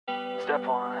Step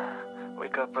 1,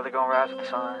 wake up, really gonna rise with the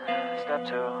sun. Step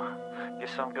 2,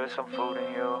 get some food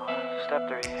in you. Step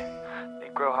 3,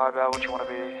 think real hard about what you wanna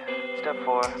be. Step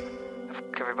 4,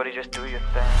 everybody just do your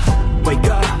thing. Wake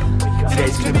up,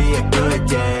 today's gonna be a good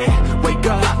day. Wake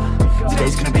up,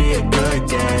 today's gonna be a good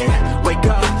day. Wake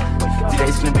up,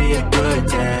 today's gonna be a good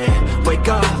day. Wake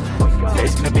up,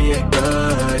 today's gonna be a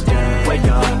good day. Wake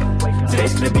up,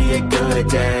 today's gonna be a good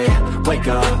day. Wake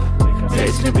up,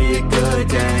 today's gonna be a good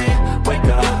day. Wake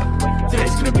up,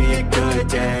 today's gonna be a good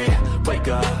day. Wake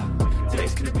up,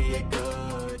 today's gonna be a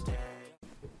good day.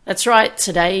 That's right,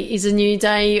 today is a new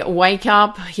day. Wake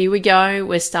up, here we go.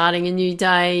 We're starting a new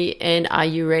day, and are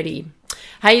you ready?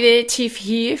 Hey there, Tiff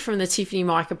here from the Tiffany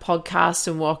Micah podcast,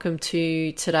 and welcome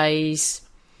to today's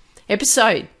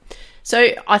episode. So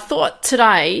I thought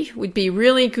today would be a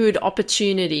really good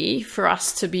opportunity for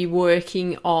us to be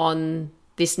working on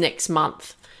this next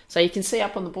month. So you can see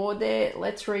up on the board there,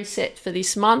 let's reset for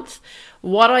this month.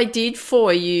 What I did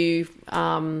for you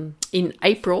in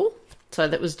April, so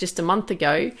that was just a month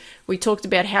ago, we talked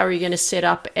about how we're going to set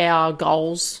up our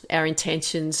goals, our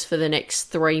intentions for the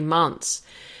next 3 months.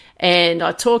 And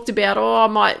I talked about, I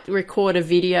might record a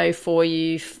video for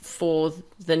you for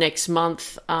the next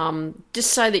month,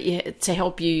 just so that to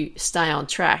help you stay on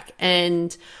track.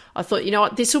 And I thought, you know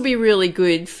what, this will be really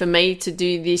good for me to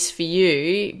do this for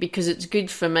you because it's good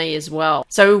for me as well.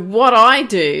 So what I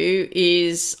do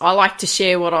is I like to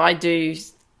share what I do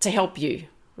to help you.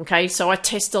 Okay, so I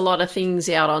test a lot of things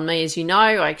out on me, as you know.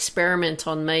 I experiment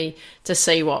on me to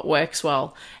see what works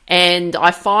well. And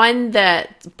I find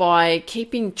that by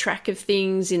keeping track of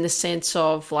things in the sense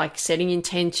of like setting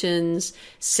intentions,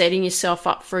 setting yourself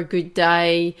up for a good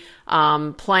day,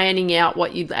 planning out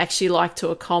what you'd actually like to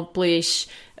accomplish,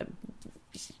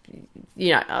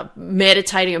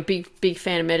 meditating, I'm a big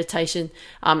fan of meditation,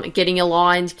 getting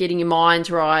aligned, getting your mind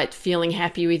right, feeling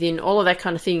happy within, all of that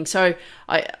kind of thing. So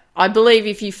I believe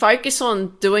if you focus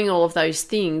on doing all of those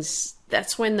things,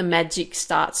 that's when the magic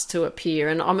starts to appear.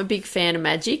 And I'm a big fan of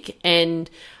magic. And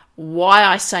why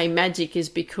I say magic is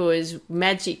because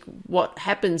magic, what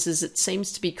happens is it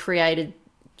seems to be created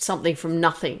something from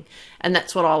nothing. And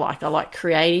that's what I like. I like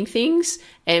creating things.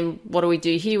 And what do we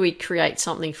do here? We create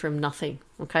something from nothing.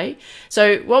 Okay.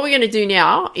 So what we're going to do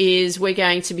now is we're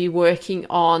going to be working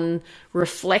on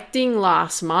reflecting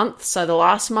last month. So the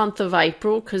last month of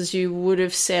April, because you would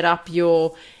have set up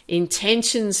your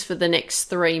intentions for the next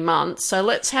 3 months. So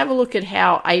let's have a look at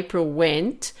how April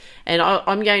went. And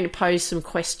I'm going to pose some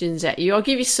questions at you. I'll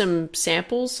give you some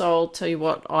samples. So I'll tell you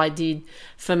what I did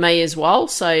for me as well,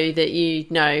 so that you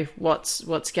know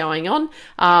what's going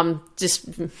on.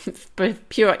 Just for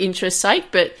pure interest sake,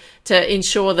 but to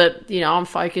ensure that I'm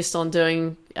focused on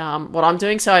doing what I'm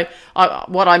doing. So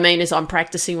what I mean is I'm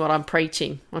practicing what I'm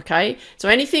preaching. Okay. So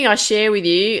anything I share with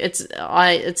you,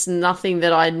 it's nothing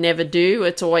that I never do.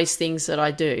 It's always things that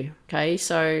I do. Okay.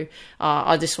 So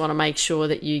I just want to make sure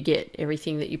that you get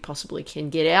everything that you possibly can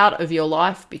get out of your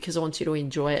life because I want you to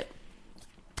enjoy it.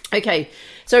 Okay,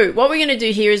 so what we're going to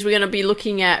do here is we're going to be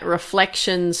looking at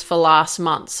reflections for last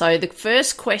month. So the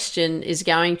first question is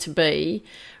going to be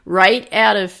rate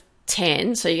out of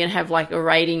 10. So you're going to have like a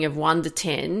rating of 1 to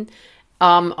 10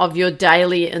 of your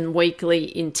daily and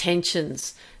weekly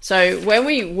intentions. So when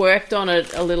we worked on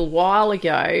it a little while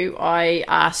ago, I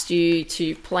asked you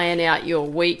to plan out your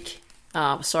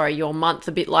your month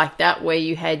a bit like that, where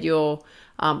you had your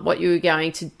what you were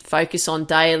going to focus on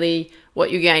daily, what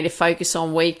you're going to focus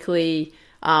on weekly,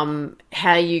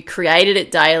 how you created it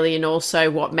daily, and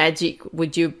also what magic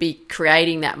would you be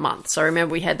creating that month. So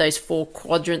remember, we had those 4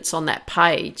 quadrants on that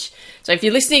page. So if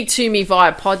you're listening to me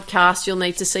via podcast, you'll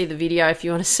need to see the video if you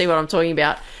want to see what I'm talking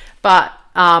about. But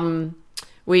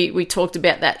we talked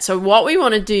about that. So what we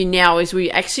want to do now is we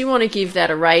actually want to give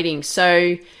that a rating.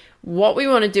 So what we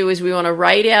want to do is we want to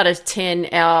rate out of 10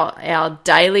 our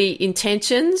daily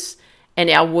intentions and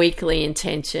our weekly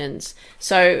intentions.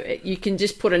 So you can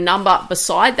just put a number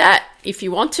beside that if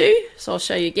you want to. So I'll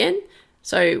show you again.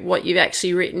 So what you've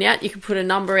actually written out, you can put a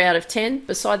number out of 10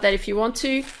 beside that if you want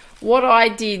to. What I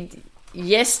did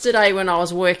yesterday when I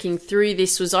was working through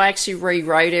this was I actually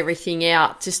rewrote everything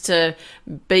out just to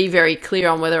be very clear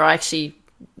on whether I actually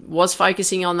was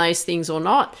focusing on those things or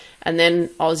not, and then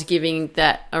I was giving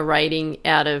that a rating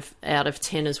out of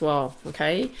 10 as well.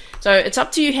 Okay, so it's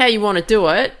up to you how you want to do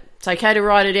it. It's okay to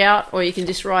write it out, or you can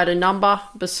just write a number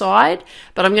beside,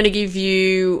 but I'm going to give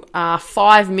you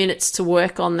 5 minutes to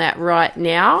work on that right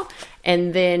now,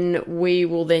 and then we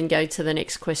will then go to the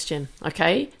next question.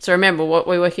 Okay, so remember what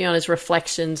we're working on is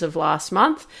reflections of last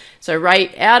month. So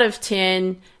rate out of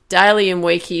 10 daily and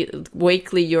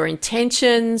weekly your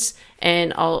intentions,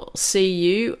 and I'll see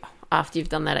you after you've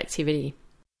done that activity.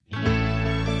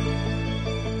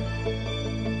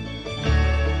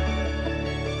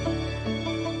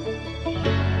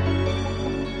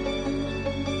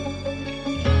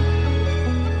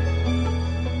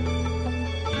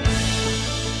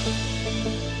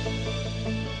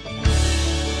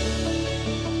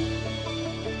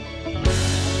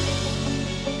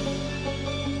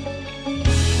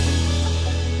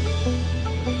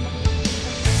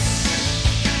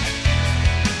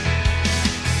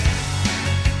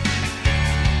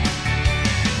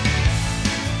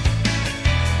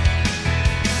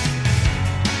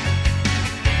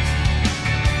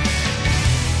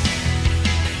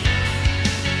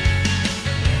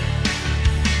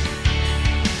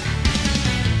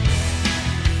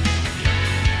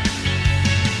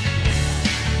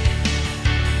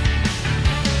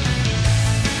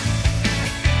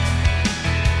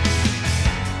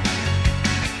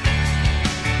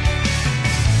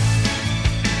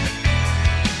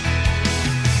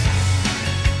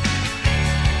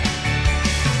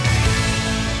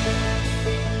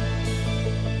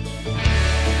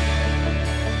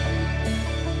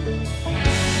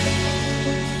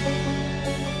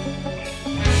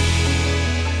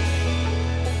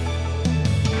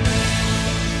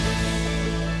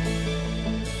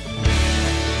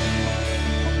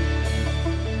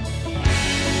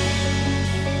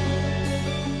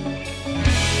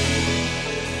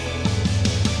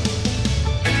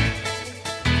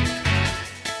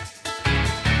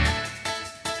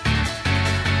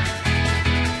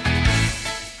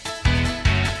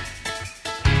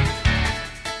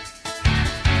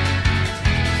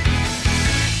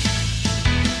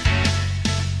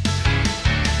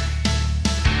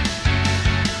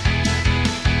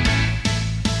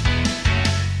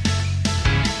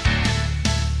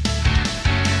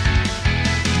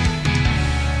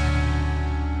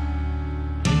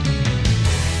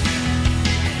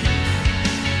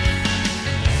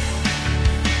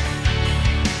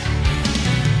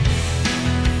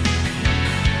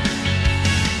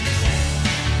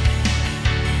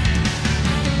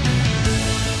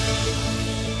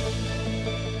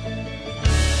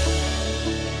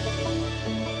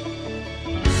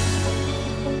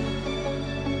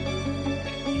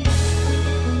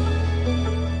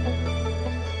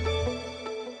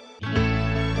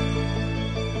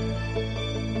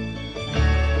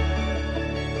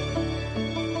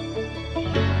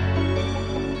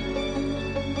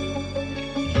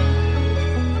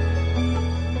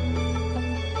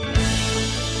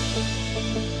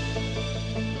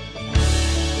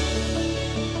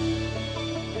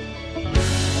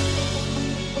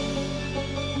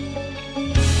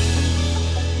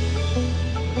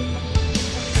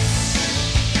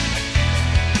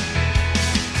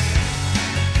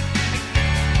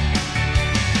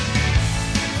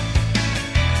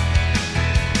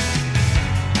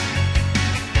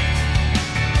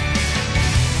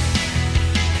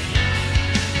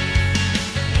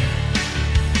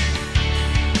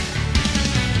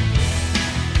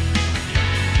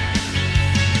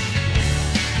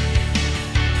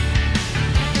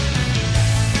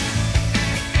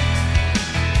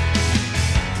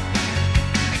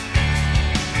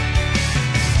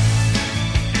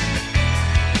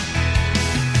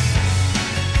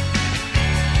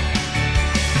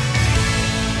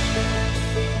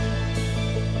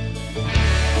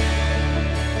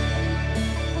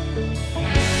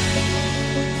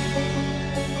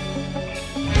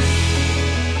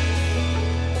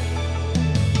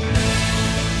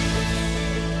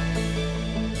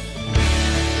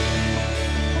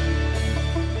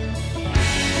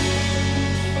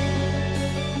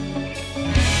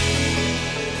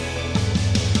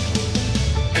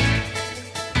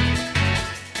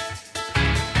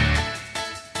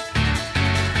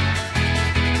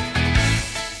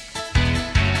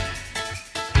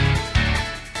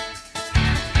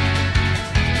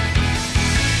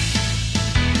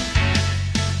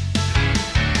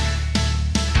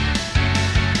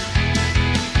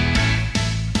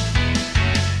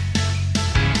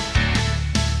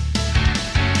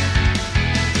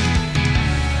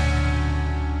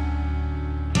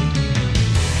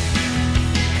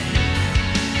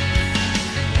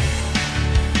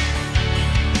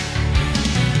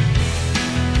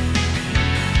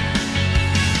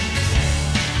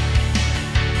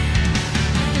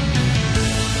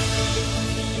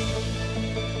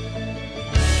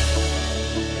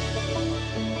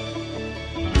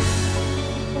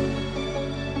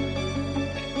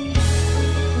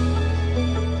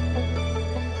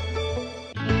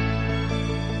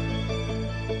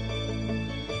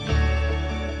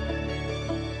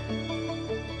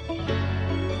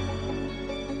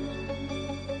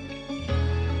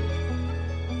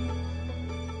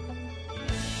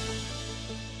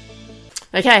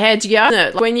 Okay, how'd you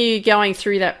go? When you're going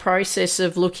through that process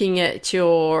of looking at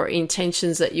your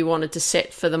intentions that you wanted to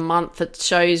set for the month, it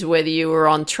shows whether you were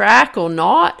on track or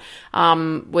not,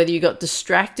 whether you got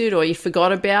distracted or you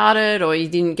forgot about it or you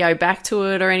didn't go back to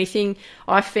it or anything.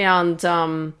 I found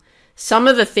some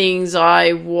of the things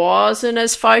I wasn't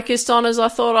as focused on as I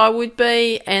thought I would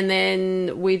be, and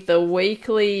then with the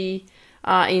weekly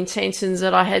intentions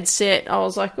that I had set, I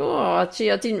was like, oh,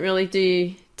 gee, I didn't really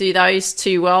do those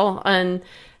too well. And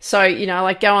so,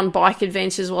 like go on bike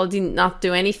adventures. Well, I didn't not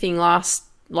do anything last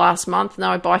month.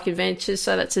 No bike adventures,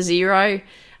 so that's a 0.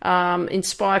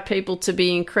 Inspire people to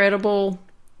be incredible,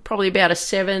 probably about a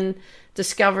 7.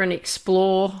 Discover and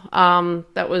explore,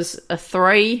 that was a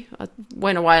 3. I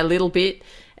went away a little bit.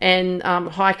 And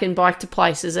hike and bike to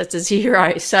places, that's a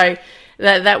 0. So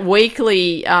that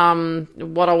weekly,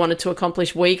 what I wanted to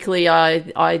accomplish weekly,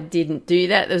 I didn't do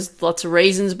that. There's lots of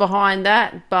reasons behind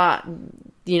that, but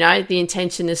the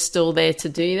intention is still there to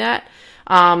do that.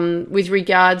 With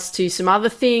regards to some other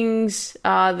things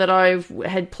that I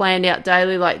had planned out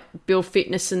daily, like build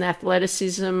fitness and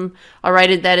athleticism, I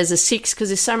rated that as a 6 because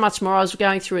there's so much more. I was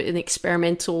going through an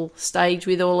experimental stage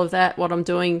with all of that, what I'm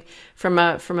doing from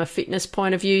a fitness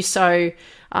point of view, so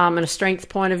and a strength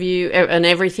point of view, and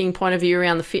everything point of view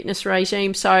around the fitness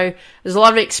regime. So there's a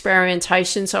lot of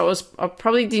experimentation. So I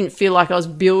probably didn't feel like I was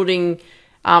building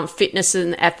fitness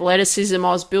and athleticism.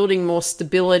 I was building more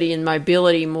stability and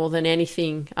mobility more than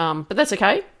anything, but that's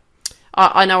okay.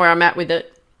 I know where I'm at with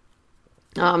it.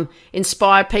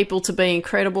 Inspire people to be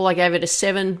incredible, I gave it a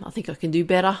 7. I think I can do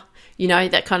better,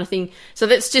 that kind of thing. So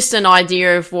that's just an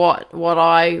idea of what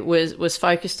I was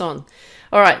focused on.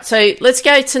 All right, so let's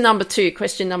go to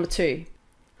question number 2.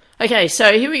 Okay,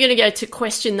 so here we're going to go to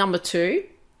question number 2.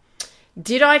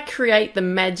 Did I create the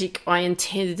magic I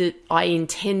intended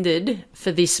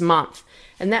for this month?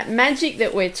 And that magic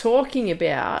that we're talking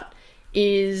about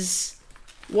is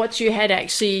what you had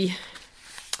actually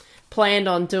planned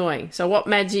on doing. So what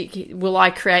magic will I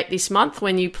create this month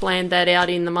when you planned that out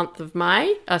in the month of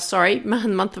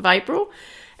month of April,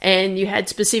 and you had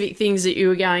specific things that you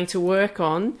were going to work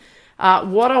on?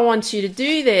 What I want you to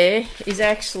do there is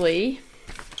actually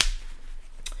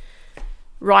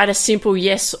write a simple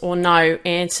yes or no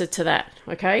answer to that,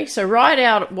 okay? So write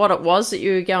out what it was that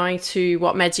you were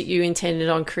what magic you intended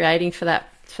on creating for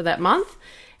that month,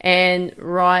 and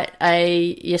write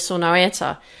a yes or no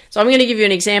answer. So I'm going to give you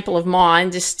an example of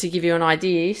mine just to give you an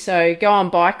idea. So go on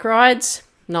bike rides?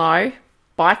 No.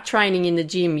 Bike training in the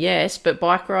gym? Yes, but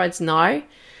bike rides? No.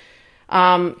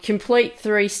 Complete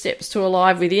 3 steps to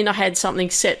Alive Within. I had something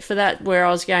set for that where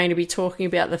I was going to be talking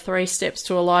about the 3 steps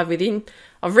to Alive Within.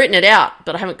 I've written it out,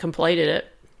 but I haven't completed it.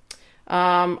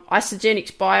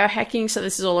 Isogenics biohacking. So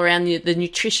this is all around the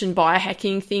nutrition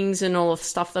biohacking things and all of the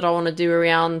stuff that I want to do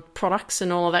around products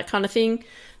and all of that kind of thing.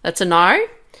 That's a no.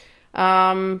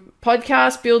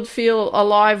 Podcast, Build, Feel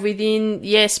Alive Within.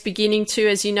 Yes, beginning to,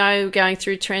 as you know, going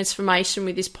through transformation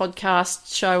with this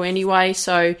podcast show anyway.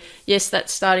 So yes,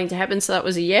 that's starting to happen. So that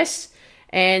was a yes.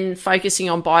 And focusing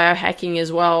on biohacking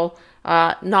as well.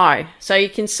 No. So you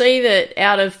can see that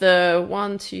out of the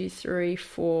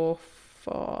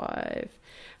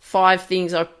 5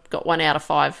 things, I've got 1 out of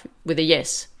 5 with a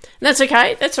yes. And that's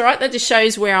okay. That's all right. That just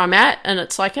shows where I'm at. And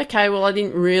it's like, okay, well, I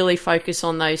didn't really focus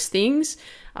on those things.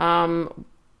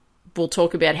 We'll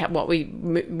talk about what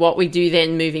we do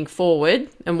then moving forward,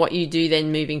 and what you do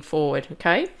then moving forward.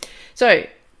 Okay. So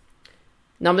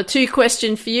number 2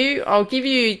 question for you. I'll give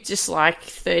you just like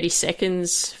 30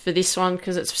 seconds for this one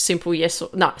because it's simple yes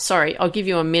or no. Sorry, I'll give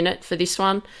you a minute for this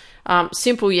one.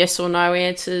 Simple yes or no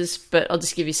answers, but I'll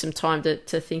just give you some time to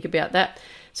think about that.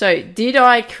 So, did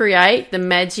I create the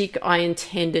magic I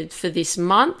intended for this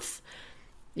month?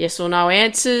 Yes or no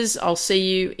answers. I'll see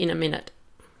you in a minute.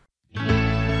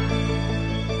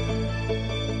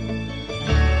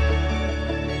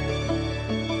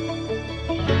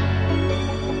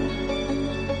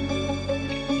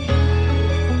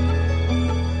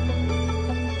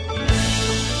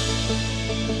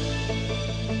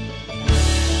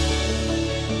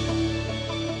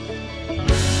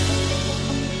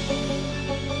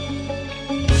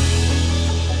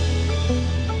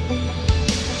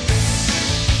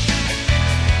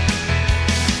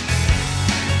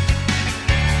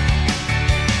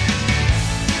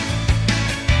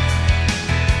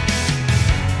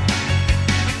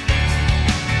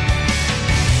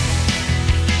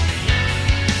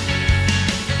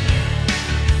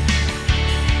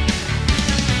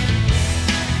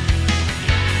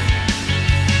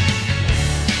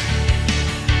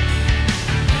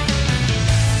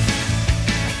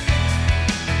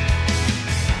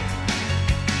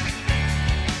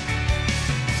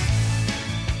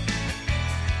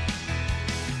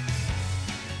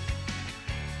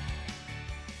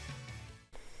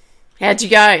 How'd you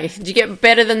go? Did you get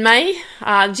better than me?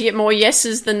 Did you get more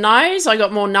yeses than nos? I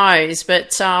got more nos,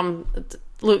 but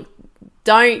look,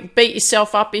 don't beat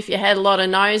yourself up if you had a lot of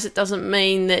no's. It doesn't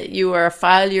mean that you were a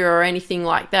failure or anything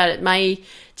like that. It may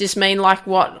just mean, like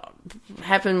what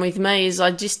happened with me, is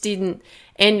I just didn't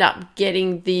end up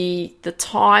getting the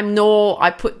time, nor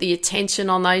I put the attention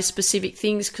on those specific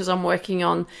things, because I'm working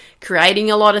on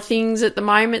creating a lot of things at the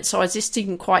moment. So I just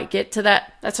didn't quite get to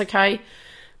that. That's okay.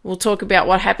 We'll talk about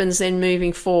what happens then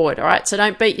moving forward. All right. So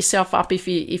don't beat yourself up if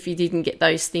you didn't get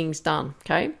those things done.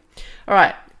 Okay. All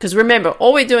right. Because remember,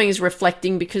 all we're doing is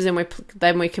reflecting, because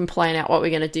then we can plan out what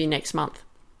we're going to do next month.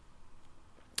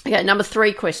 Okay, number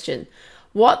 3 question.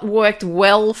 What worked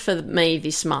well for me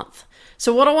this month?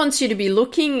 So what I want you to be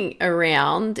looking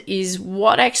around is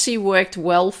what actually worked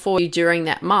well for you during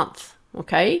that month,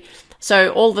 okay?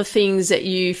 So all the things that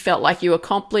you felt like you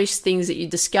accomplished, things that you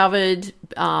discovered,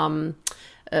 whatever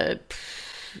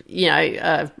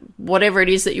it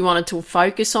is that you wanted to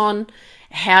focus on,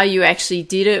 how you actually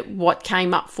did it, what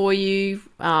came up for you.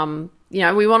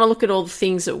 We want to look at all the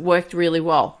things that worked really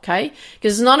well, okay?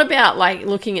 Because it's not about like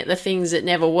looking at the things that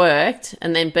never worked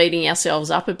and then beating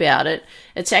ourselves up about it.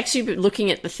 It's actually looking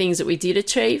at the things that we did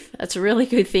achieve. That's a really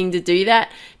good thing to do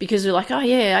that, because we're like, oh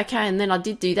yeah, okay, and then I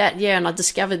did do that, yeah, and I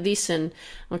discovered this, and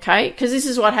okay, because this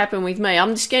is what happened with me.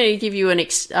 I'm just going to give you an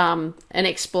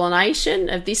explanation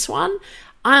of this one,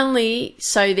 only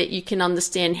so that you can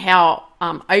understand how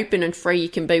open and free you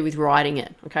can be with writing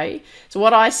it, okay? So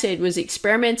what I said was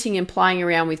experimenting and playing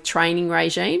around with training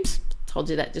regimes. Told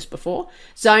you that just before.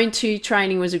 Zone 2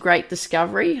 training was a great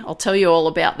discovery. I'll tell you all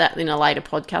about that in a later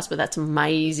podcast, but that's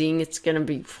amazing. It's going to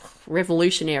be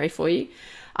revolutionary for you.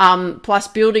 Plus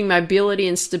building mobility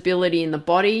and stability in the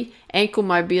body, ankle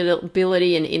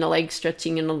mobility and inner leg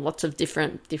stretching, and lots of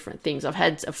different things. I've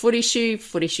had a footy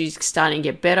shoe's starting to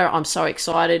get better. I'm so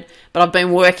excited, but I've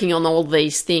been working on all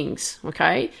these things,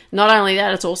 okay? Not only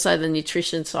that, it's also the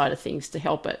nutrition side of things to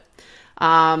help it.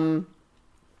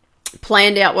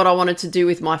 Planned out what I wanted to do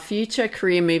with my future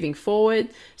career moving forward.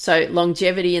 So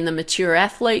longevity in the mature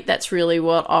athlete, that's really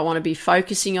what I want to be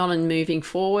focusing on and moving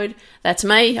forward. That's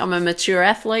me. I'm a mature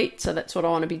athlete, so that's what I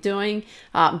want to be doing.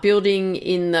 Building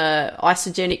in the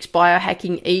isogenics,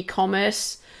 biohacking,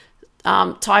 e-commerce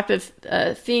type of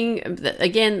thing.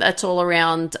 Again, that's all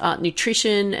around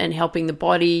nutrition and helping the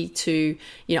body to,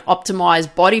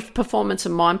 optimize body performance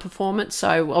and mind performance.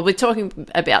 So I'll be talking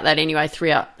about that anyway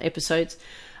throughout episodes.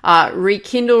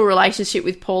 Rekindle relationship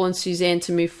with Paul and Suzanne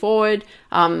to move forward.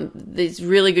 These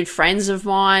really good friends of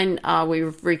mine.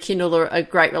 We've rekindled a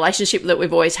great relationship that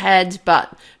we've always had,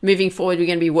 but moving forward, we're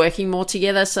going to be working more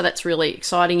together. So that's really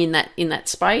exciting in that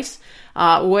space.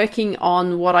 Working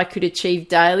on what I could achieve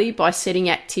daily by setting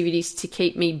activities to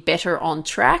keep me better on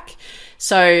track.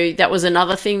 So that was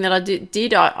another thing that I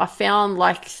did. I found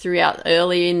like throughout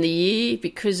early in the year,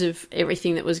 because of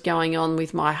everything that was going on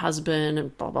with my husband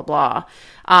and blah, blah, blah,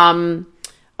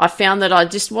 I found that I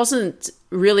just wasn't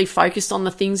really focused on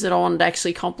the things that I wanted to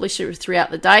actually accomplish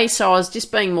throughout the day. So I was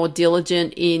just being more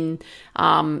diligent in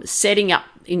setting up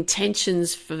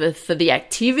intentions for the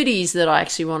activities that I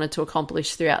actually wanted to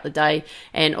accomplish throughout the day,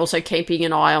 and also keeping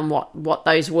an eye on what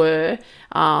those were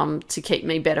to keep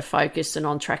me better focused and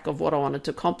on track of what I wanted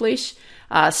to accomplish.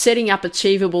 Setting up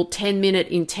achievable 10-minute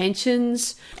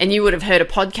intentions. And you would have heard a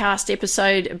podcast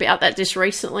episode about that just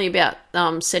recently, about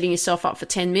setting yourself up for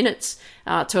 10 minutes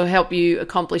to help you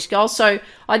accomplish goals. So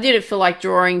I did it for like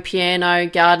drawing, piano,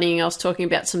 gardening. I was talking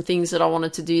about some things that I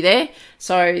wanted to do there.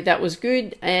 So that was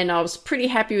good. And I was pretty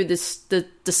happy with the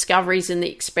discoveries and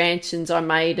the expansions I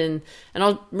made. And I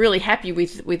was really happy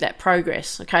with that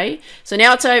progress. Okay. So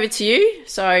now it's over to you.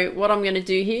 So what I'm going to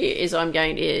do here is I'm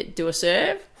going to do a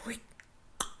serve.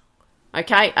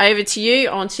 Okay, over to you.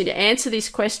 I want you to answer this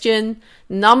question.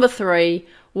 Number 3,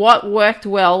 what worked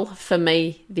well for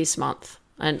me this month?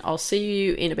 And I'll see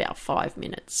you in about 5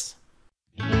 minutes.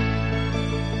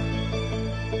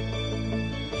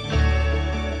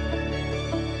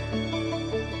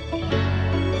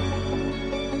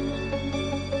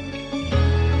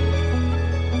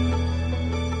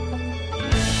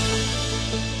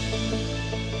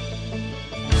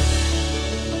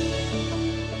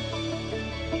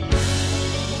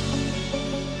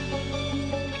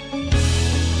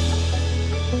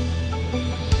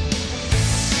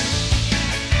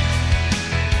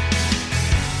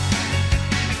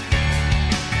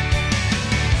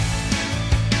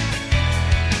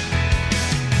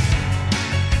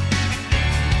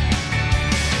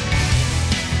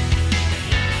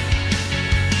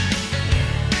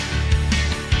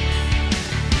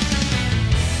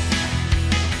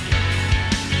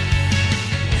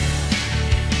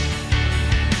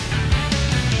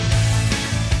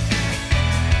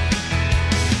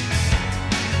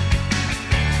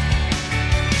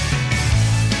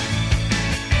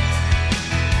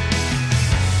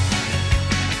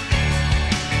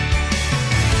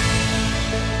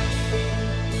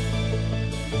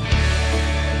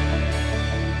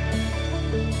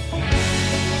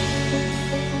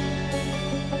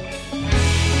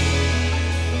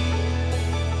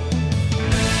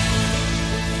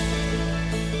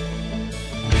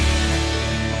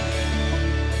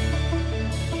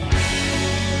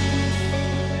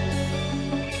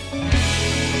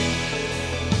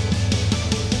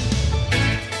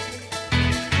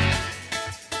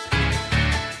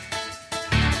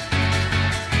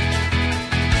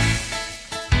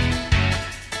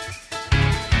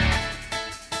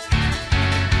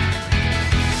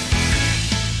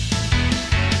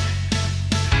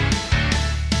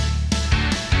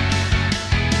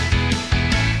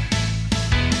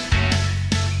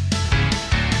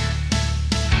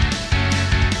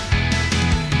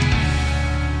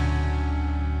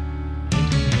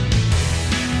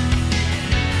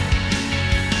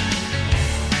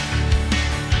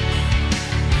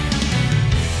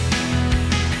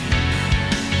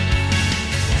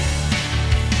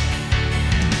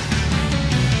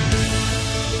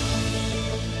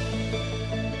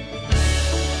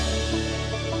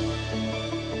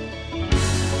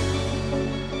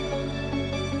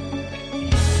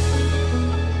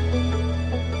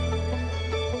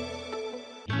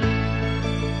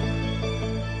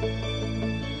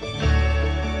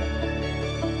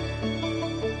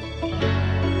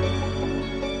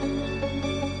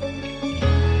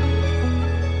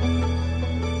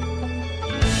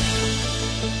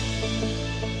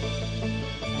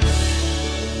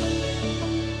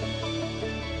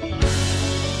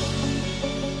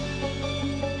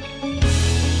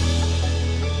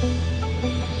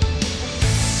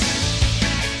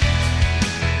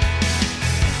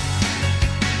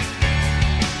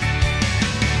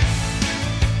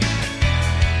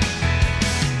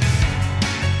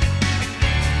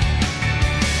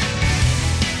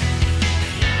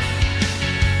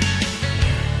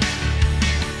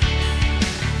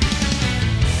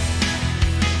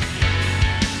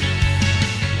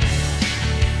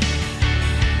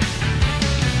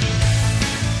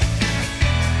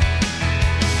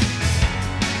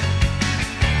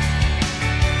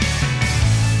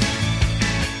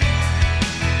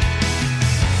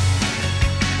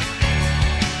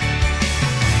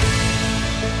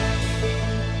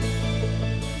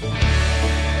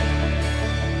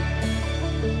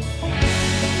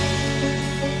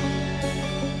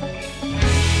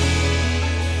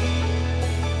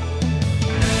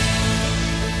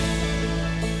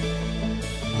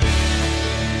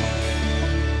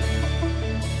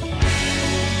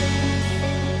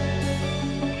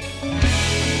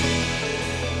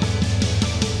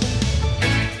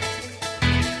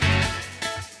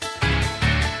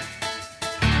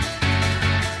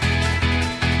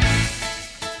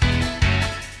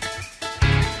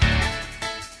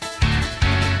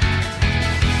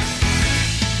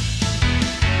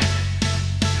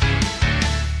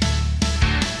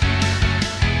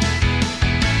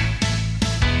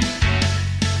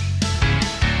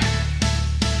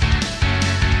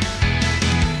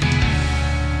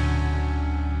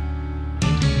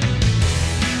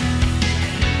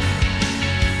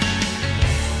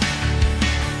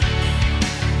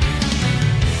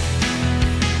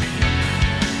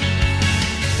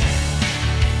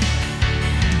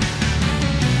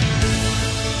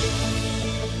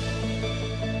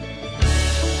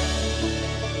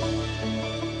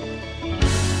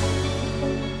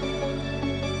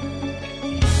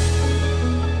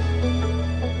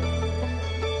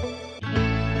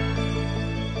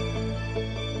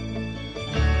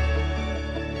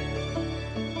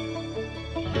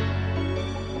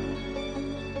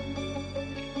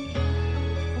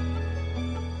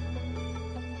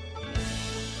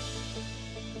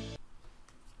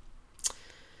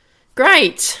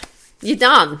 great. You're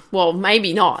done. Well,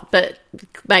 maybe not, but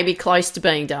maybe close to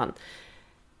being done.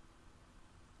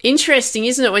 Interesting,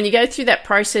 isn't it? When you go through that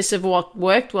process of what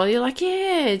worked well, you're like,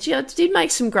 yeah, gee, I did make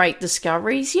some great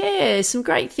discoveries. Yeah, some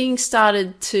great things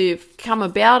started to come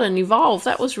about and evolve.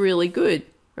 That was really good,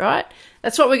 right?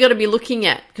 That's what we've got to be looking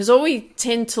at, because all we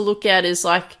tend to look at is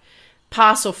like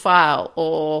pass or fail,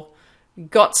 or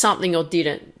got something or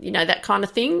didn't, that kind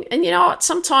of thing. And you know what?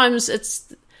 Sometimes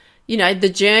it's,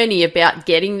 the journey about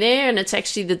getting there, and it's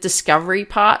actually the discovery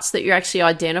parts that you're actually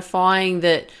identifying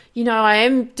that, I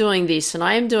am doing this and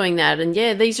I am doing that, and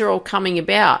yeah, these are all coming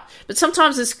about. But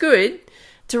sometimes it's good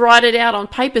to write it out on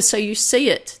paper so you see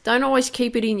it. Don't always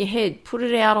keep it in your head. Put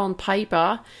it out on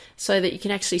paper so that you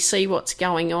can actually see what's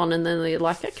going on, and then you're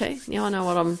like, okay, now I know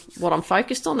what I'm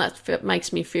focused on. That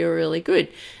makes me feel really good.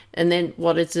 And then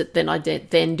what is it then I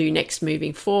then do next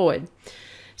moving forward?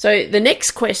 So the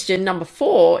next question, number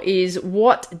 4, is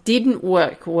what didn't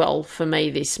work well for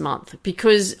me this month?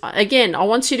 Because, again, I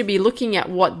want you to be looking at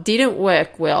what didn't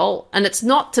work well, and it's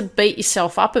not to beat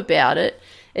yourself up about it.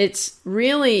 It's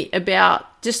really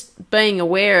about just being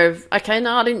aware of, okay,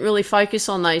 no, I didn't really focus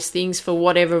on those things for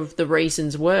whatever the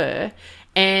reasons were,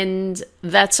 and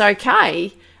that's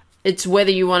okay. It's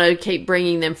whether you want to keep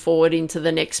bringing them forward into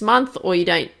the next month or you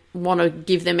don't want to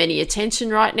give them any attention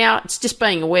right now. It's just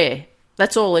being aware.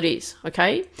 That's all it is,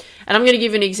 okay? And I'm going to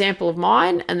give an example of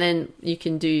mine, and then you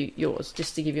can do yours,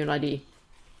 just to give you an idea.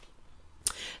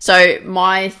 So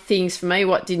my things for me,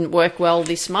 what didn't work well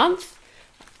this month,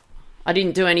 I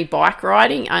didn't do any bike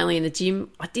riding, only in the gym.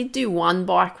 I did do one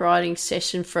bike riding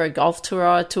session for a golf tour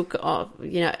I took,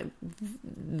 the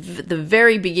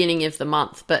very beginning of the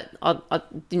month, but I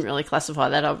didn't really classify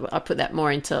that. I put that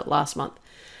more into last month.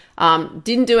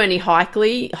 Didn't do any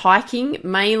hiking,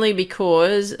 mainly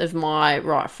because of my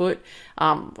right foot.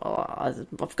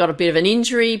 I've got a bit of an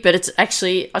injury, but it's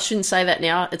actually, I shouldn't say that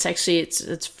now. It's actually,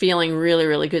 it's feeling really,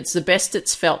 really good. It's the best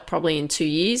it's felt probably in 2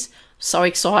 years. So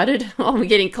excited. I'm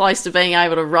getting close to being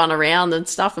able to run around and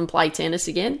stuff and play tennis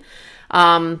again.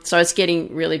 So it's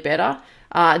getting really better.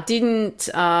 Didn't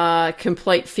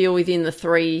complete feel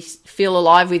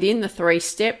alive within the 3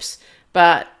 steps.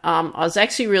 But I was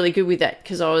actually really good with that,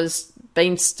 because I was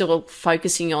still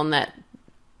focusing on that,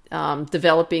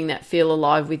 developing that feel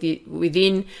alive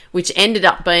within, which ended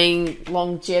up being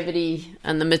longevity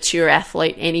and the mature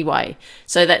athlete anyway.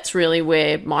 So that's really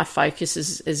where my focus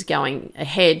is going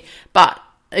ahead. But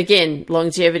again,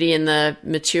 longevity and the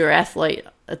mature athlete,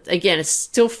 again, it's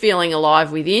still feeling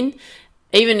alive within.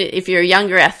 Even if you're a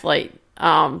younger athlete,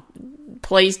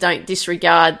 please don't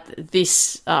disregard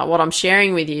this. What I'm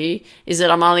sharing with you is that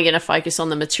I'm only going to focus on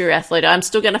the mature athlete. I'm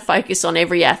still going to focus on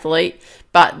every athlete,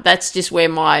 but that's just where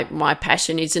my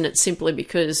passion is, and it's simply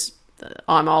because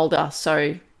I'm older.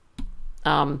 So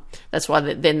that's why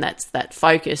then that's that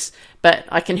focus. But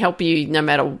I can help you no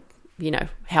matter,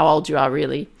 how old you are,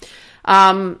 really.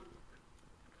 And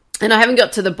I haven't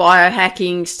got to the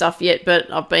biohacking stuff yet,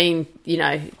 but I've been,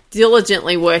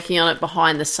 diligently working on it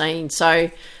behind the scenes. So,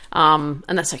 and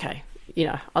that's okay.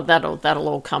 That'll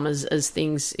all come as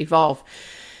things evolve.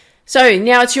 So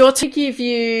now it's your turn to give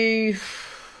you,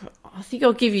 I think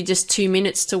I'll give you just 2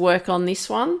 minutes to work on this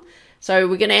one. So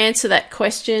we're going to answer that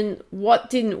question. What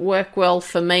didn't work well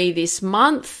for me this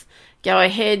month? Go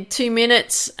ahead, 2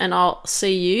 minutes, and I'll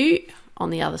see you on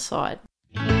the other side.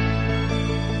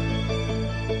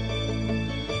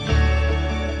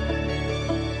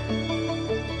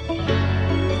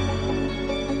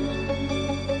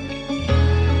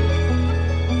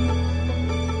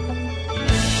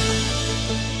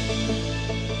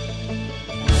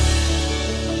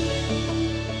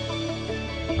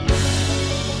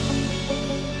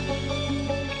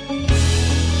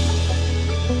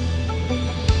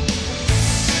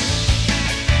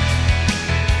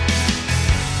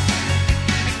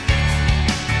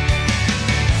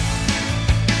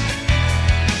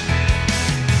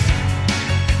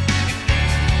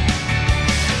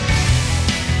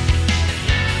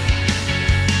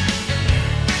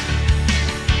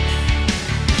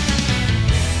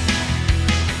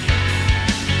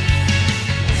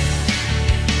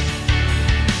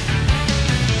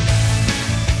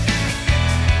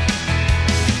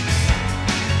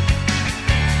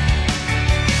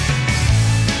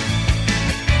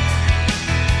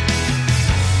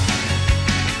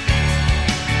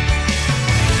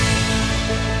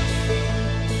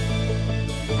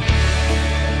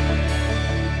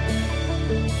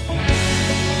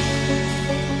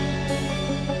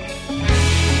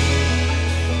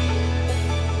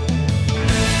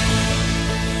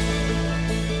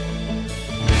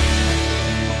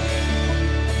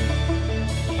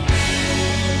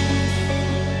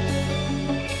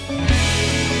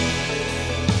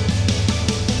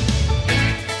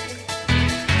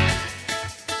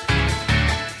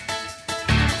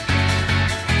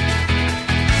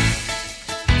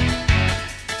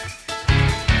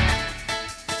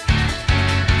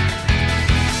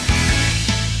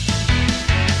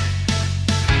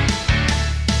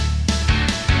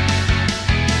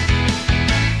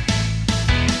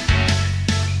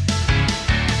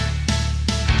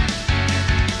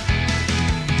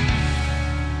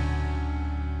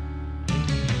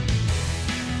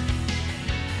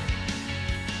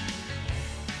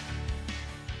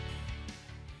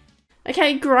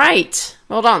 Okay, great.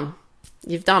 Well done.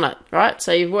 You've done it, right?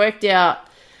 So you've worked out,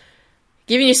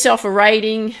 giving yourself a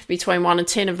rating between 1 and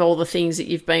 10 of all the things that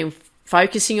you've been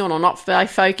focusing on or not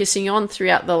focusing on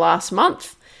throughout the last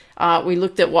month. We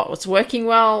looked at what was working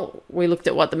well. We looked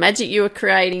at what the magic you were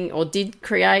creating or did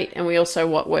create, and we also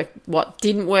what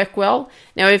didn't work well.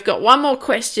 Now we've got one more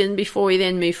question before we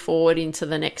then move forward into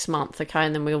the next month, okay?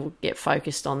 And then we'll get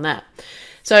focused on that.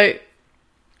 So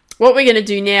what we're going to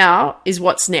do now is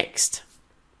what's next.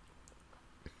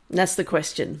 And that's the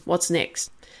question. What's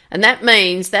next? And that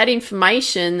means that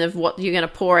information of what you're going to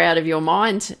pour out of your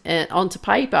mind onto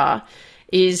paper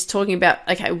is talking about,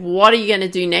 okay, what are you going to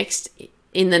do next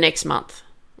in the next month?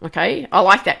 Okay, I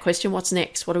like that question. What's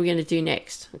next? What are we going to do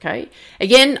next? Okay,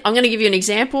 again, I'm going to give you an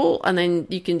example and then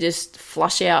you can just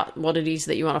flush out what it is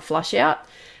that you want to flush out.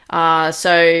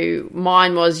 So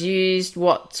mine was used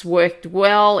what's worked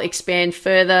well, expand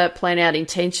further, plan out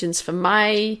intentions for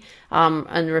May,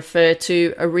 and refer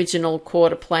to original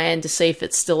quarter plan to see if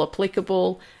it's still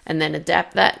applicable, and then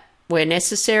adapt that where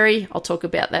necessary. I'll talk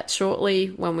about that shortly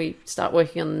when we start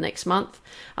working on the next month.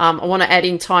 I want to add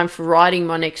in time for writing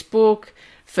my next book,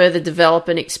 further develop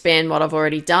and expand what I've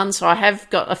already done. So I have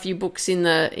got a few books in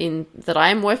that I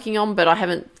am working on, but I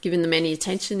haven't given them any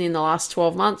attention in the last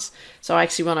 12 months. So I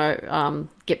actually want to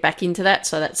get back into that.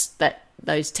 So that's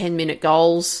those 10-minute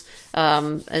goals,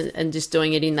 and just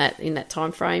doing it in that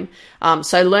time frame.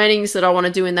 So learnings that I want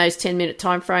to do in those 10-minute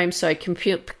time frames. So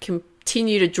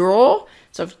continue to draw.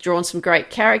 So I've drawn some great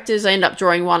characters. I end up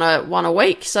drawing one a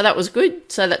week. So that was good.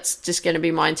 So that's just going to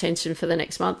be my intention for the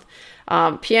next month.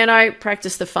 Piano,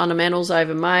 practice the fundamentals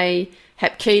over May.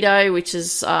 Hapkido, which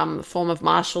is a form of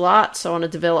martial arts. So I want to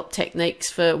develop techniques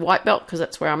for white belt because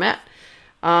that's where I'm at.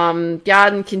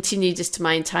 Garden, continue just to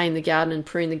maintain the garden and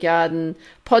prune the garden.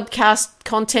 Podcast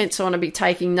content, so I want to be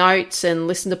taking notes and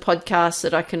listen to podcasts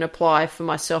that I can apply for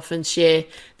myself and share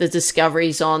the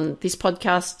discoveries on this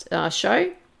podcast show.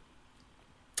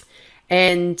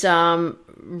 And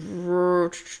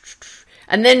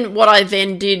then what I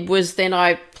then did was then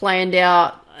I planned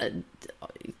out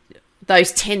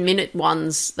those 10-minute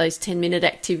ones, those 10-minute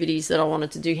activities that I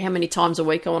wanted to do, how many times a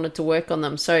week I wanted to work on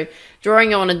them. So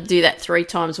drawing, I wanted to do that 3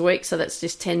 times a week, so that's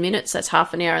just 10 minutes. That's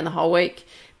half an hour in the whole week.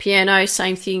 Piano,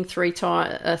 same thing, 3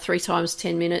 times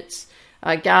 10 minutes.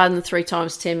 Garden, 3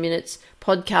 times 10 minutes.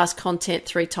 Podcast content,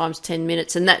 3 times 10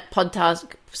 minutes. And that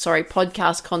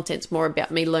podcast content's more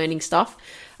about me learning stuff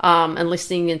and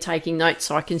listening and taking notes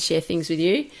so I can share things with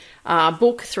you.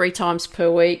 Book 3 times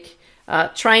per week.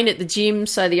 Train at the gym.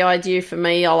 So the idea for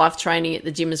me, I love training at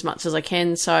the gym as much as I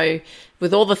can. So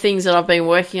with all the things that I've been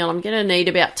working on, I'm going to need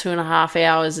about 2.5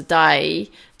 hours a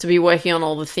day to be working on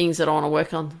all the things that I want to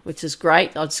work on, which is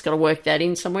great. I've just got to work that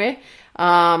in somewhere.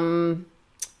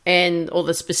 And all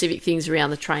the specific things around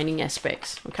the training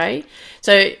aspects. Okay.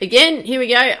 So again, here we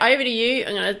go. Over to you.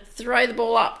 I'm going to throw the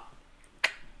ball up,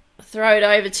 throw it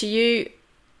over to you.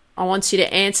 I want you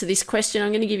to answer this question. I'm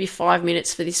going to give you 5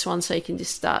 minutes for this one so you can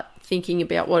just start thinking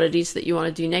about what it is that you want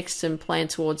to do next and plan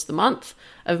towards the month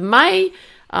of May.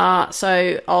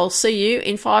 So I'll see you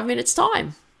in 5 minutes'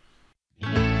 time.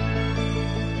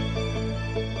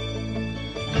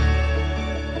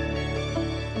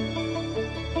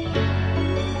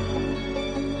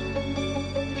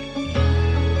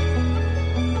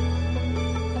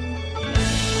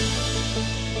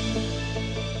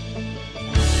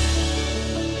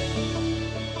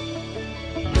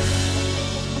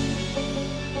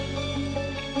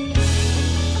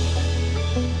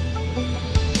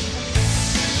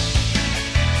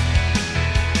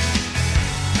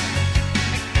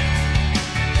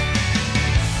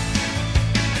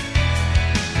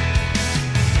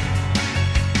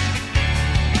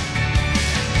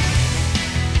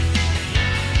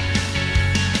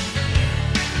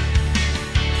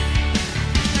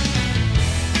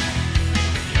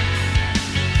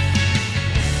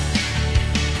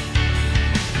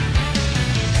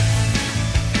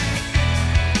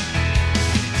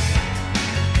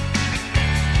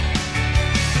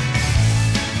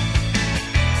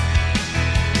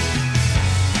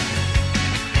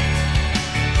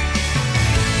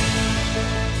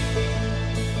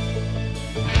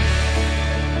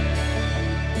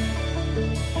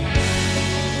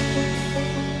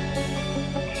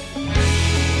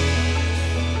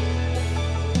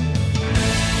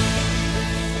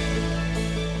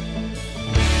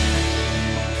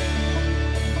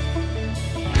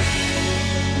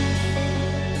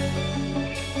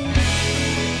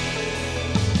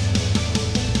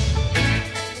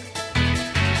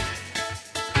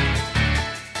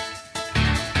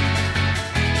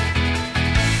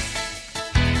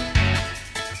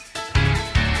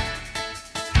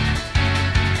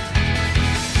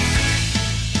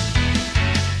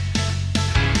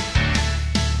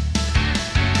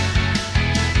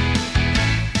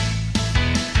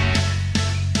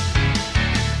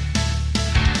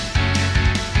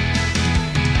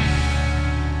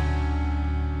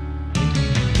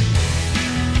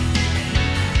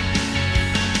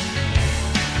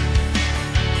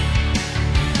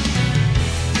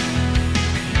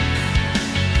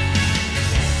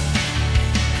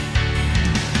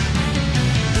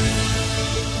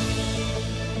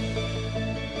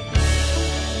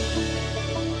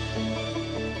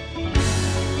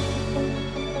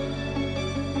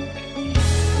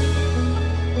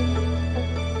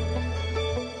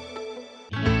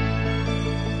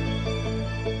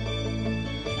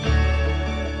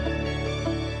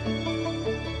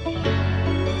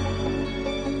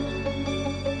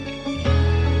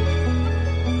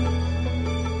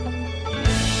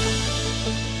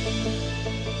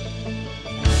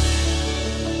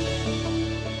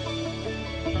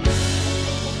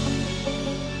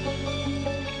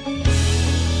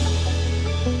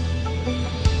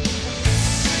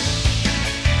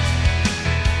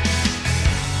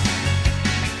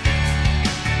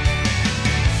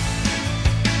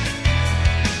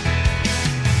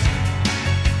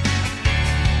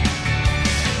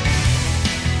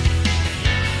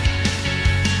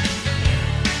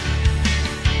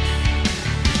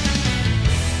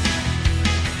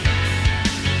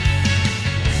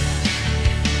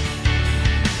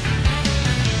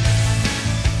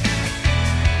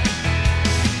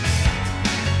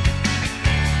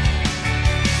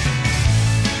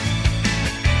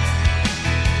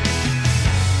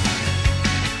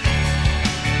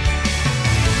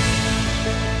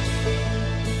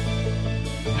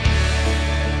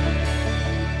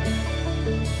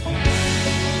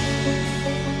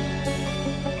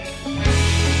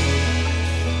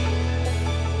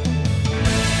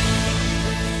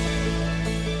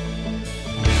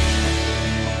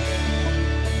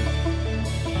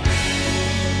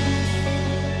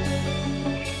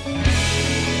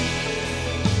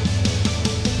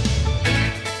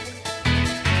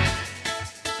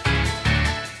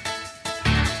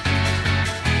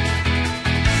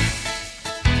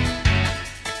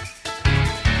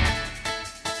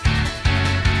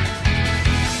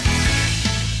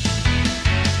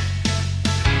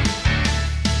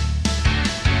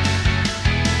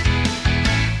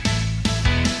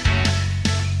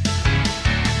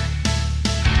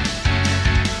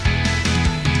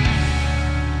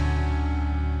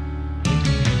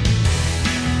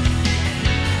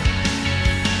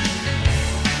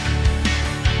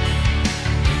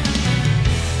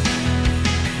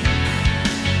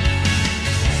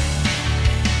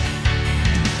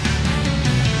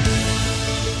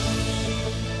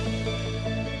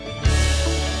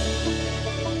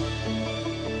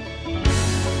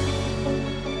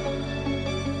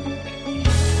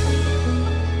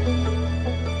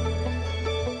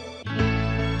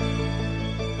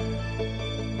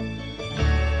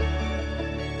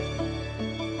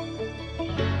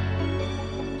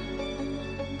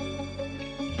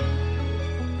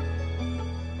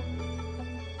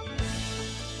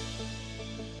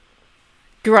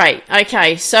 Great.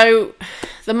 Okay, so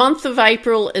the month of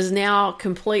April is now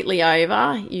completely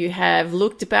over. You have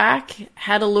looked back,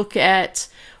 had a look at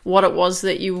what it was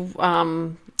that you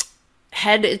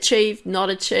had achieved,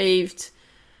 not achieved,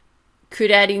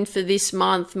 could add in for this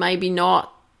month, maybe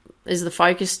not. Is the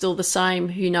focus still the same?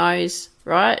 Who knows,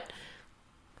 right?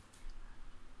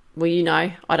 Well, you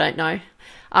know, I don't know.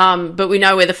 But we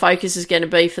know where the focus is going to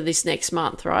be for this next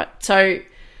month, right? So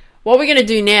what we're going to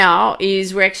do now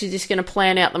is we're actually just going to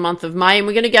plan out the month of May, and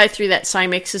we're going to go through that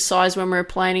same exercise when we were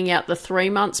planning out the 3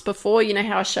 months before. You know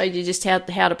how I showed you just how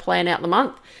to plan out the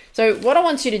month? So what I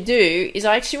want you to do is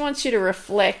I actually want you to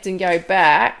reflect and go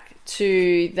back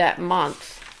to that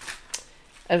month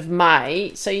of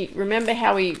May. So you remember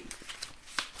how we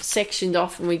sectioned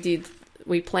off and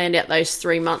we planned out those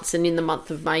 3 months, and in the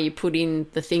month of May you put in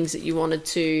the things that you wanted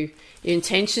to, your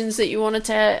intentions that you wanted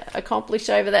to accomplish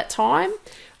over that time.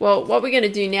 Well, what we're going to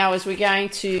do now is we're going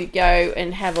to go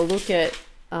and have a look at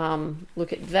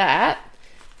that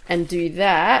and do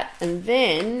that, and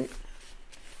then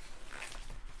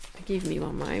give me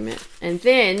one moment. And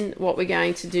then what we're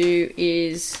going to do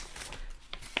is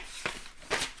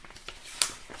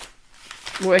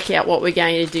work out what we're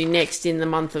going to do next in the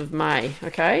month of May.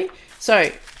 Okay, so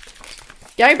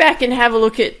go back and have a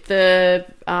look at the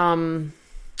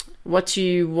what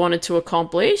you wanted to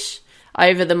accomplish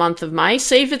over the month of May.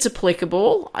 See if it's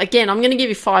applicable. Again, I'm going to give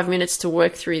you 5 minutes to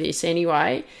work through this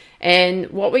anyway. And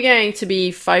what we're going to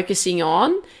be focusing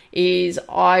on is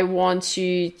I want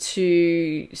you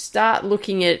to start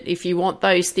looking at if you want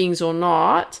those things or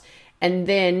not. And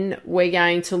then we're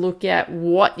going to look at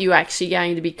what you're actually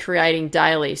going to be creating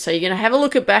daily. So you're going to have a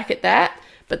look back at that.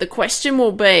 But the question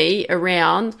will be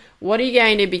around what are you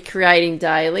going to be creating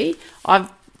daily? I've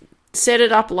set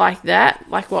it up like that,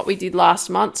 like what we did last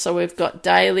month. So we've got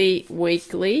daily,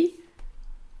 weekly.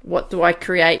 What do I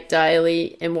create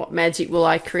daily, and what magic will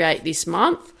I create this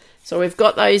month? So we've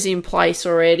got those in place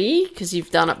already because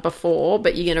you've done it before,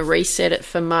 but you're going to reset it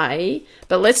for May.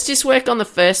 But let's just work on the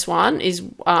first one is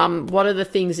what are the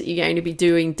things that you're going to be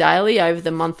doing daily over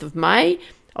the month of May?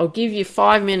 I'll give you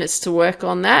 5 minutes to work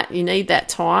on that. You need that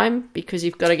time because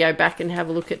you've got to go back and have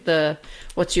a look at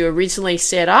what you originally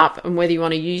set up and whether you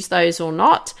want to use those or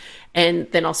not. And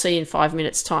then I'll see you in 5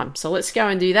 minutes' time. So let's go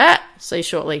and do that. See you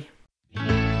shortly.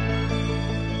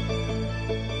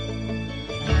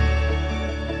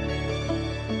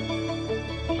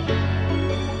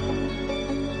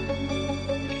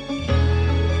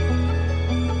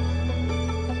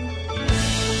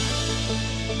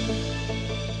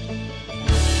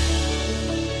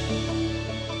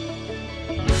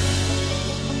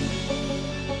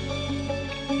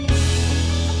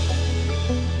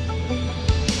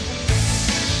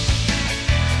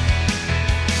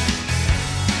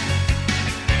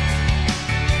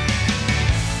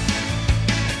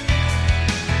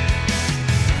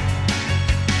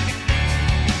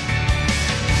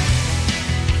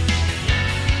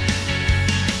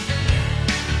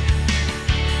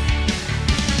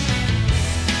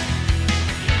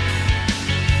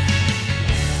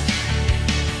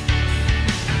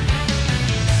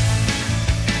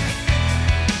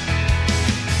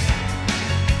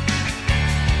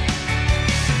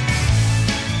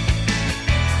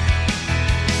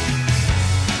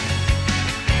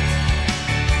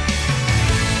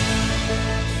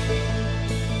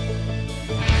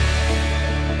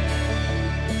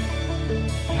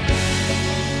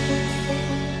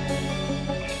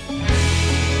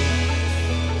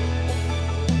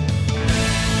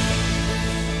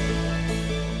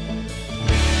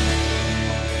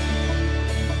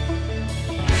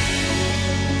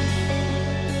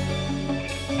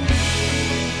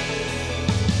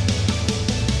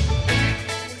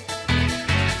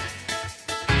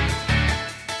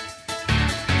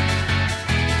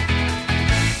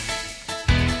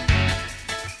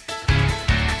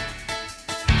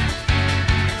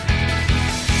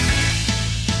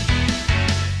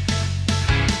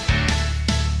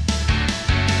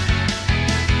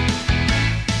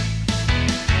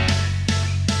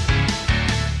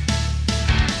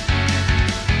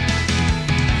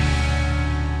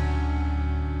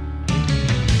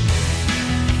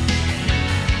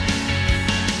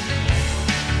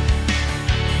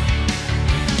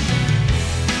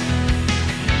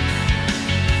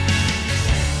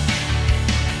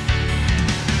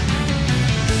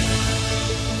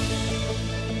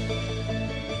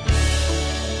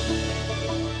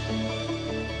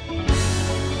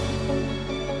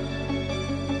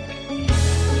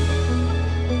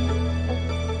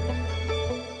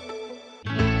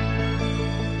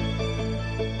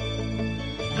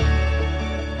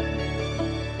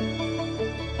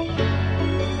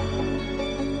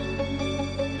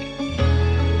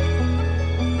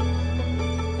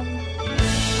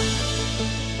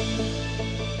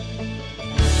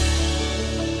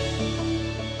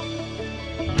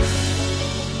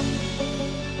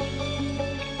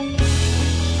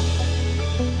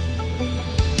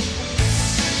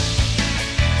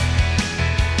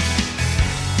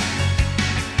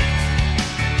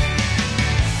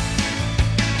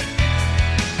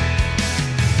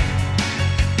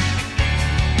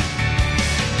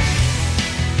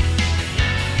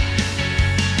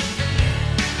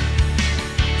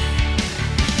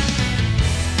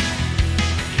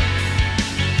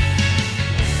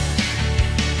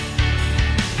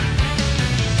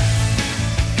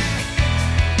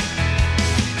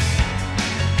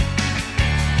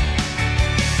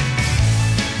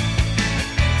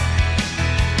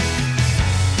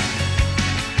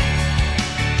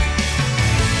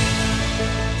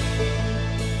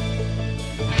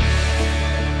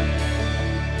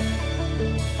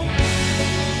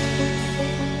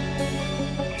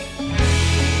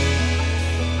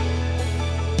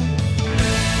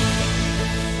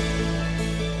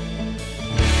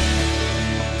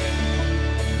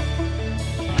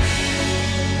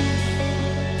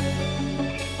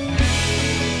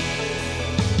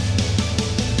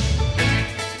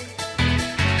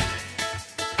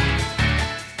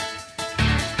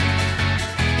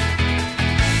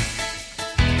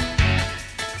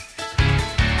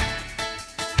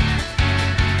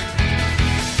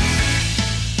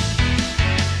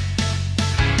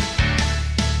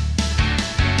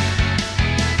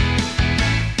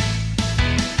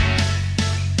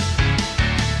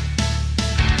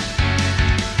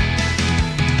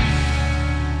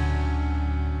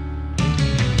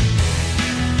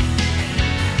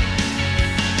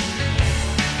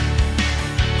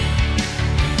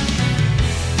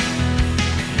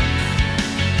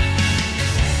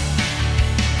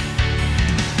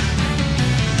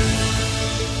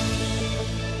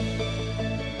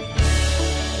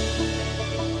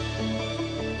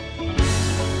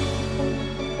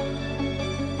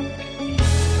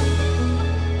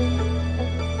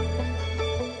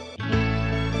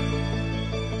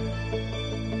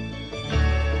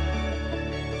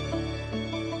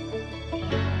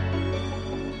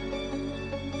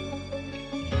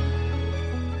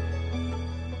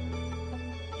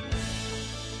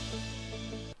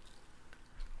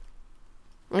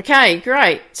 Okay,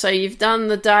 great. So you've done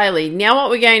the daily. Now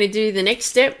what we're going to do, the next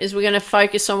step is we're going to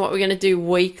focus on what we're going to do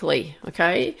weekly,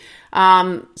 okay?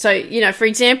 So, for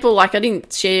example, like I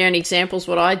didn't share any examples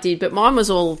what I did, but mine was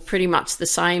all pretty much the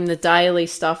same. The daily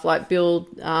stuff like build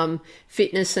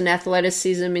fitness and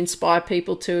athleticism, inspire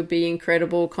people to be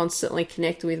incredible, constantly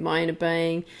connect with my inner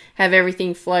being, have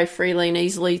everything flow freely and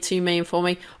easily to me and for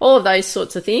me, all of those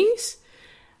sorts of things.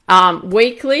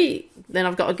 Weekly, then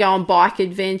I've got to go on bike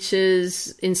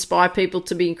adventures, inspire people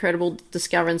to be incredible,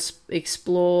 discover and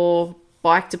explore,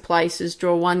 bike to places,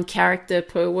 draw one character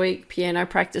per week, piano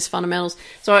practice fundamentals.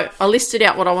 So I listed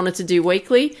out what I wanted to do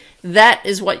weekly. That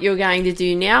is what you're going to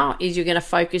do now, is you're going to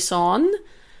focus on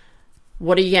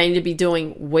what are you going to be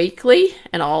doing weekly.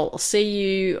 And I'll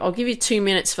give you 2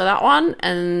 minutes for that one,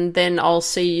 and then I'll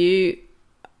see you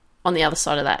on the other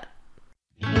side of that.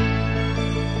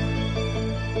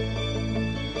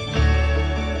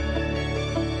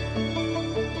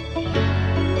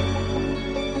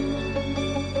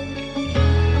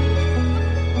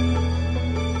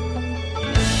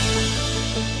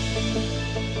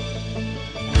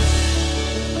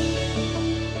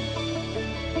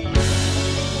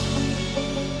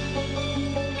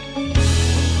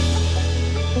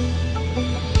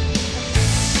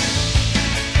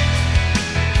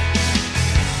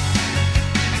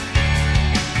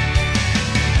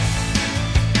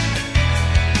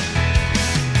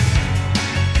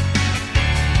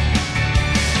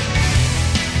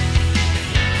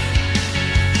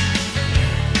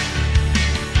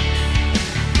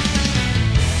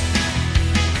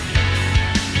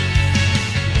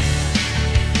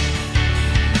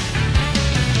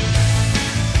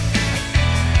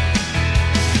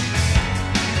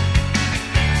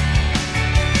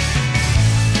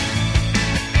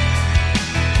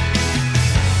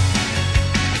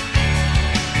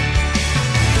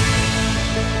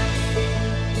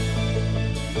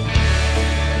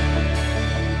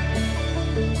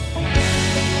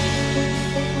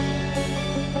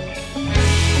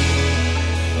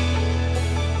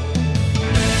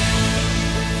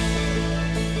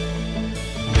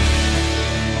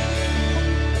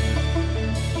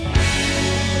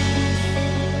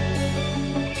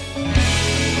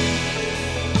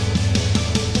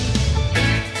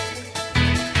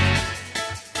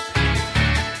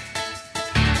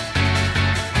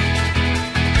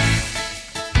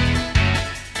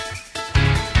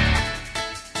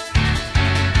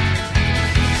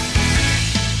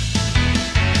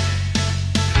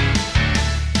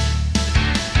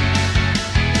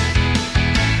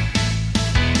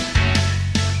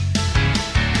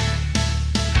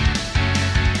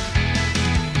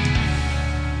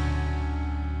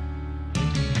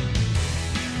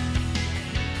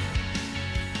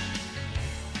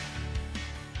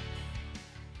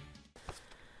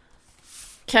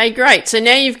 Okay, great. So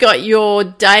now you've got your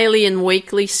daily and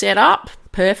weekly set up.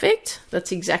 Perfect.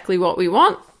 That's exactly what we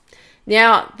want.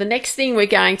 Now, the next thing we're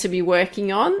going to be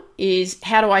working on is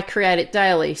how do I create it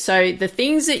daily? So the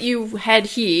things that you had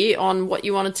here on what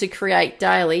you wanted to create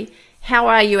daily, how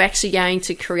are you actually going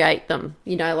to create them?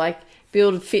 Like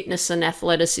build fitness and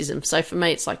athleticism. So for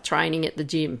me, it's like training at the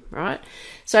gym, right?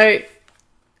 So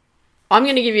I'm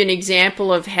going to give you an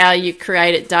example of how you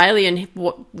create it daily and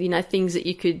what, things that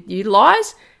you could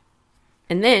utilize.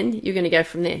 And then you're going to go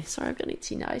from there. Sorry, I've got an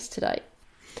itchy nose today.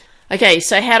 Okay,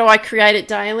 so how do I create it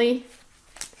daily?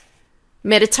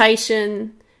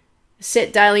 Meditation,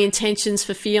 set daily intentions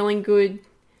for feeling good,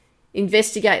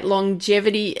 investigate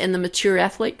longevity and the mature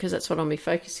athlete, because that's what I'll be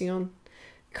focusing on.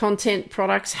 Content,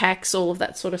 products, hacks, all of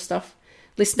that sort of stuff.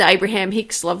 Listen to Abraham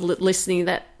Hicks, love listening to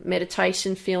that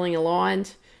meditation, feeling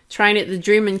aligned. Train at the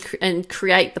gym and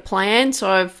create the plan. So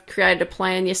I've created a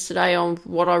plan yesterday on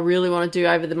what I really want to do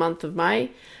over the month of May.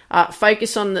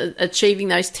 Focus on achieving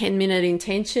those 10-minute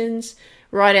intentions.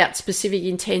 Write out specific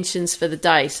intentions for the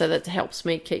day, so that helps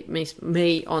me keep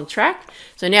me on track.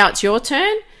 So now it's your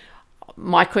turn.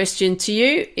 My question to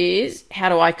you is, how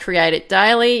do I create it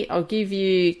daily? I'll give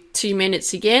you 2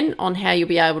 minutes again on how you'll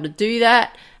be able to do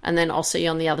that, and then I'll see you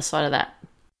on the other side of that.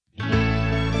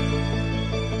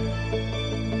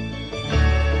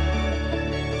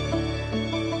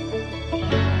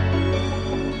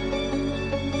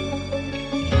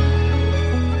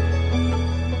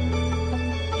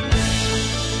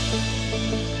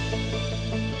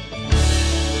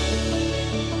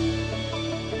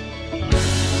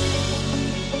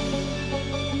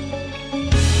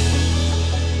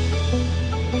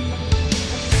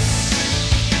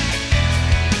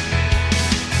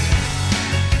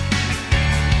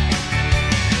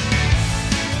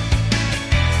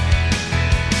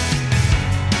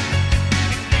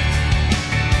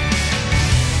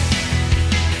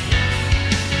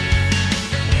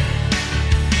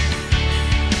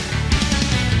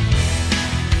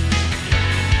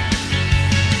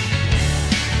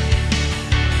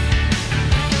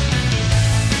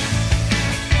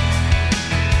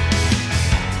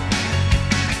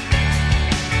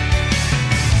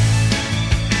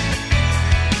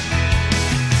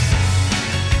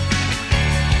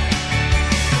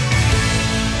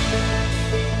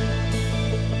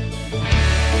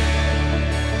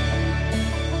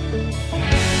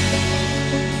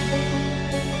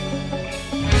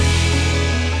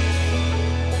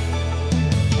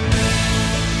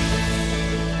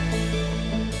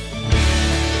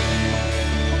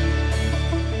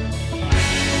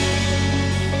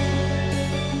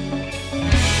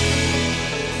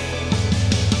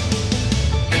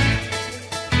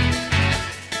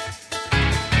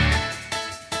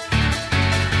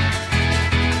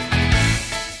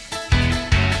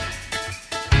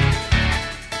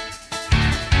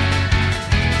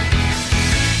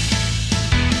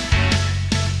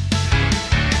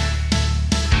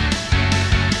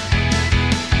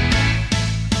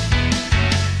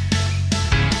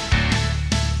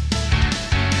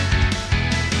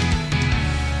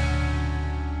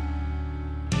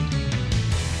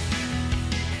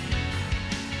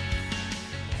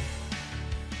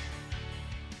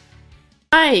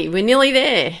 Hey, we're nearly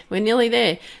there.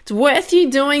 It's worth you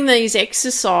doing these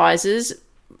exercises.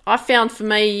 I found for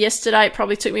me yesterday, it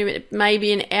probably took me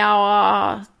maybe an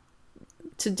hour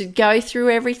to go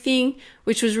through everything,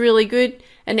 which was really good.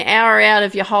 An hour out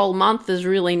of your whole month is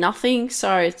really nothing.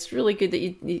 So it's really good that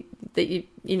you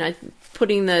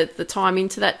putting the time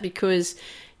into that, because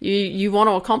you want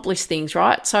to accomplish things,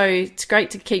 right? So it's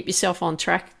great to keep yourself on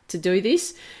track to do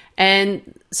this.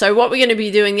 And so what we're going to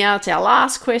be doing now, it's our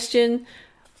last question.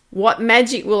 What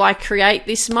magic will I create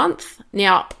this month?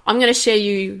 Now, I'm going to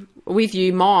share with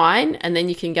you mine, and then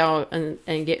you can go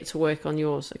and get to work on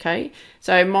yours, okay?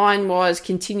 So mine was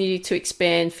continue to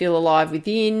expand, feel alive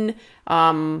within,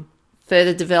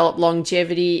 further develop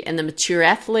longevity and the mature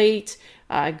athlete,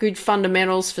 good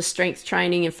fundamentals for strength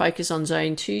training and focus on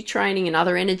zone 2 training and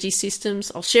other energy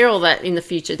systems. I'll share all that in the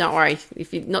future, don't worry.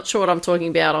 If you're not sure what I'm talking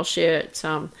about, I'll share it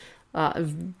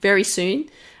very soon.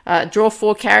 Draw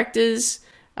 4 characters,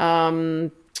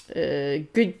 good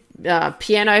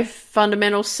piano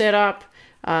fundamental setup,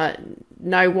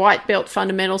 no white belt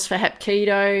fundamentals for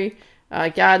Hapkido,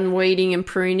 garden weeding and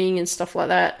pruning and stuff like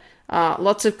that.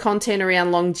 Lots of content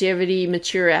around longevity,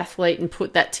 mature athlete, and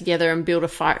put that together and build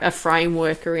a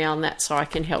framework around that so I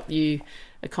can help you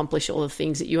accomplish all the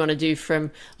things that you want to do,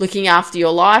 from looking after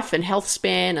your life and health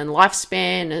span and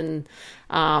lifespan and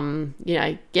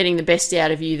getting the best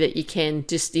out of you that you can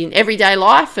just in everyday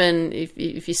life. And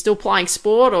if you're still playing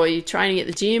sport or you're training at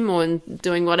the gym or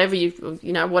doing whatever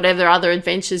whatever other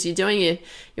adventures you're doing, you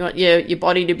want your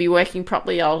body to be working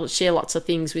properly, I'll share lots of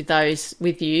things with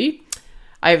you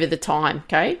over the time,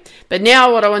 okay? But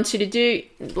now what I want you to do,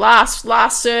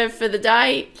 last serve for the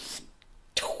day,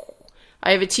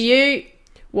 over to you.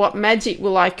 What magic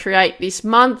will I create this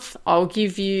month? I'm going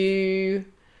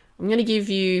to give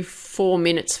you 4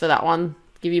 minutes for that one,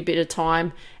 give you a bit of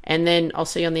time, and then I'll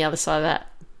see you on the other side of that.